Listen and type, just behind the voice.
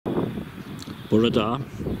Burrada,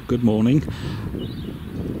 good morning.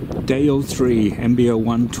 Day 03,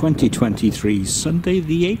 MBO1 2023, Sunday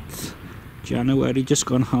the 8th, January, just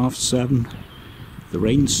gone 7:30. The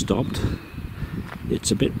rain stopped.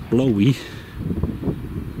 It's a bit blowy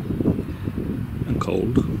and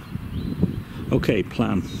cold. Okay,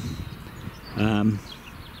 plan.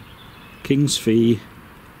 King's Fee,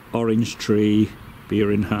 orange tree,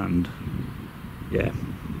 beer in hand. Yeah.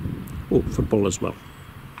 Oh, football as well.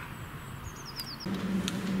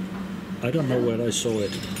 I don't know where I saw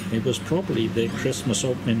it. It was probably the Christmas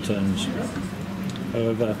opening times.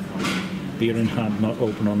 However, beer in hand not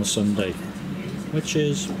open on a Sunday, which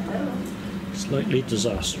is slightly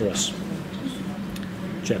disastrous.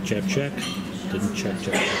 Check, check, check. Didn't check,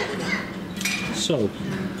 check. So,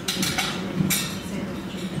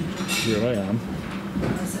 here I am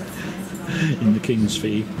in the King's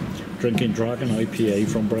Fee, drinking Dragon IPA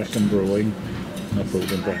from Brecon Brewing. Not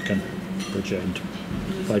brewed in Brecon, Bridgend.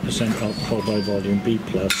 5% alcohol by volume, B+,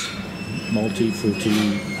 malty,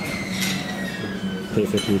 fruity,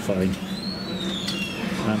 perfectly fine.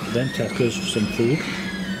 And then Tesco's for some food,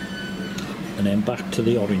 and then back to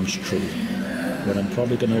the orange tree, where I'm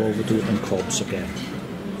probably going to overdo it in Cobs again.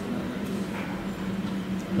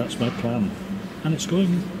 That's my plan, and it's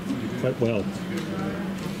going quite well.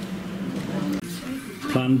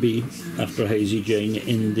 Plan B, after a Hazy Jane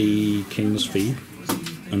in the King's Fee,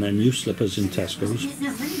 and then new slippers in Tesco's.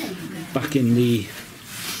 Back in the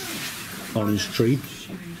orange tree,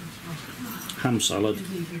 ham salad,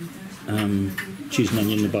 cheese and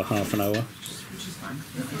onion in about half an hour.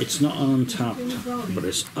 It's not untapped, but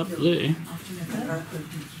it's up there.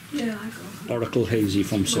 Oracle Hazy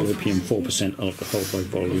from Salopian, 4% alcohol by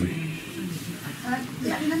volume.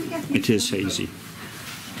 It is hazy.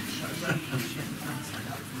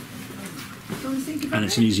 And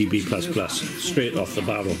it's an easy B++, straight off the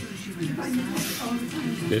barrel.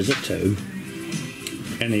 There's a toe.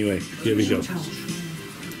 Anyway, here we go.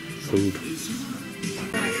 Food.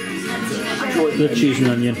 The cheese and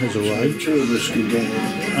onion has arrived.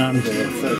 And